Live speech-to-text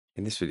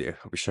In this video,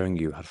 I'll be showing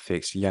you how to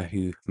fix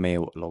Yahoo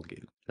Mail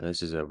login. Now,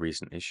 this is a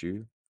recent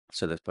issue.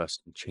 So this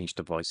person changed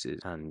devices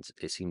and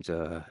it seemed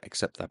to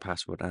accept their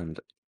password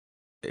and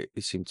it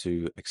seemed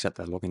to accept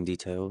their login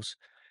details,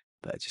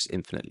 but it just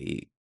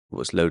infinitely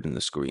was loading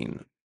the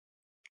screen,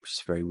 which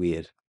is very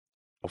weird.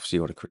 Obviously,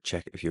 you want to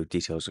check if your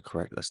details are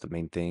correct. That's the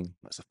main thing.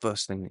 That's the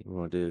first thing that you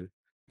want to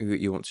do.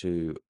 You want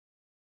to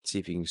see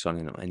if you can sign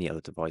in on any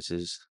other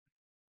devices.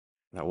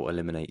 That will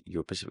eliminate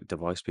your specific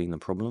device being the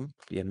problem.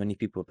 Yeah, many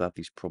people have had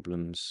these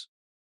problems.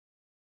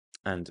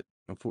 And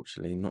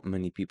unfortunately, not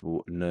many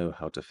people know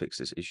how to fix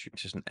this issue.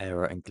 It's just an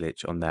error and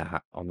glitch on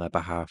their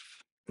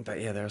behalf.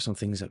 But yeah, there are some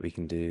things that we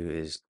can do.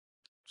 Is,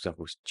 for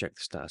example, check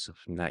the status of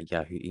that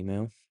Yahoo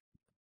email.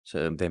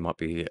 So they might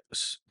be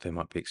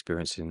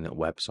experiencing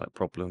website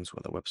problems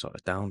where the website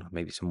is down,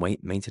 maybe some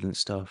maintenance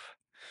stuff.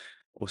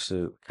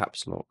 Also,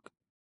 caps lock.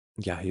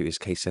 Yahoo is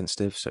case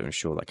sensitive, so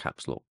ensure that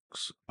caps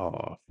locks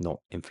are not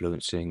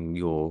influencing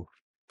your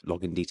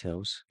login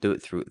details. Do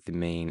it through the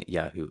main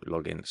Yahoo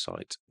login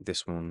site.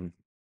 This one,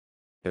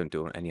 don't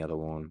do it on any other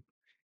one.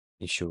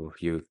 Ensure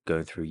you're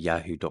going through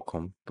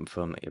yahoo.com.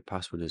 Confirm that your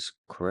password is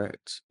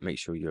correct. Make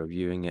sure you're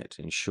viewing it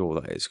to ensure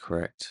that it's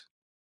correct.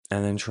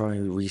 And then try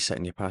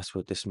resetting your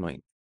password. This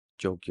might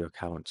jog your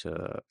account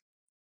to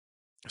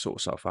sort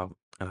itself out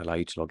and allow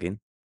you to log in.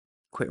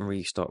 Quit and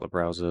restart the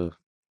browser.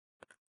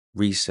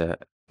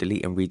 Reset,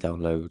 delete and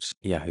re-download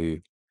Yahoo.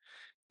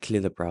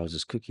 Clear the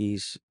browser's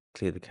cookies.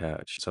 Clear the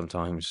cache.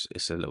 Sometimes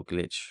it's a little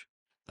glitch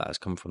that has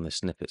come from the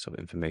snippets of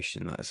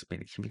information that has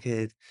been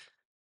communicated.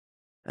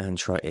 And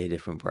try a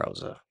different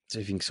browser. So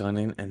if you can sign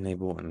in,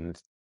 enable, and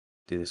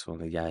do this on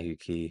the Yahoo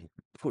key.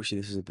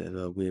 Unfortunately, this is a bit of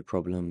a weird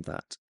problem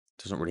that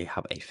doesn't really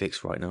have a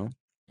fix right now.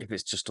 If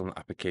it's just on the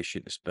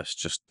application, it's best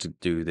just to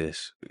do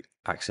this,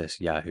 access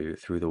Yahoo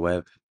through the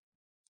web.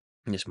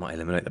 And this might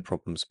eliminate the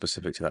problem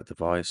specific to that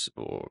device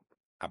or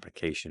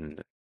application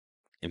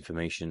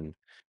information.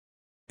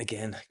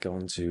 Again, go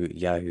on to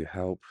Yahoo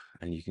Help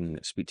and you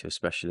can speak to a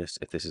specialist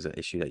if this is an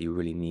issue that you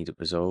really need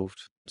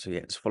resolved. So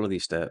yeah, just follow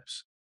these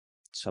steps.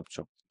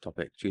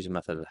 Subtopic, choose a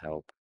method of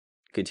help,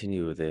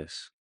 continue with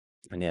this.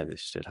 And yeah,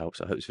 this should help.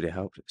 So I hope this video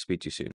helped. Speak to you soon.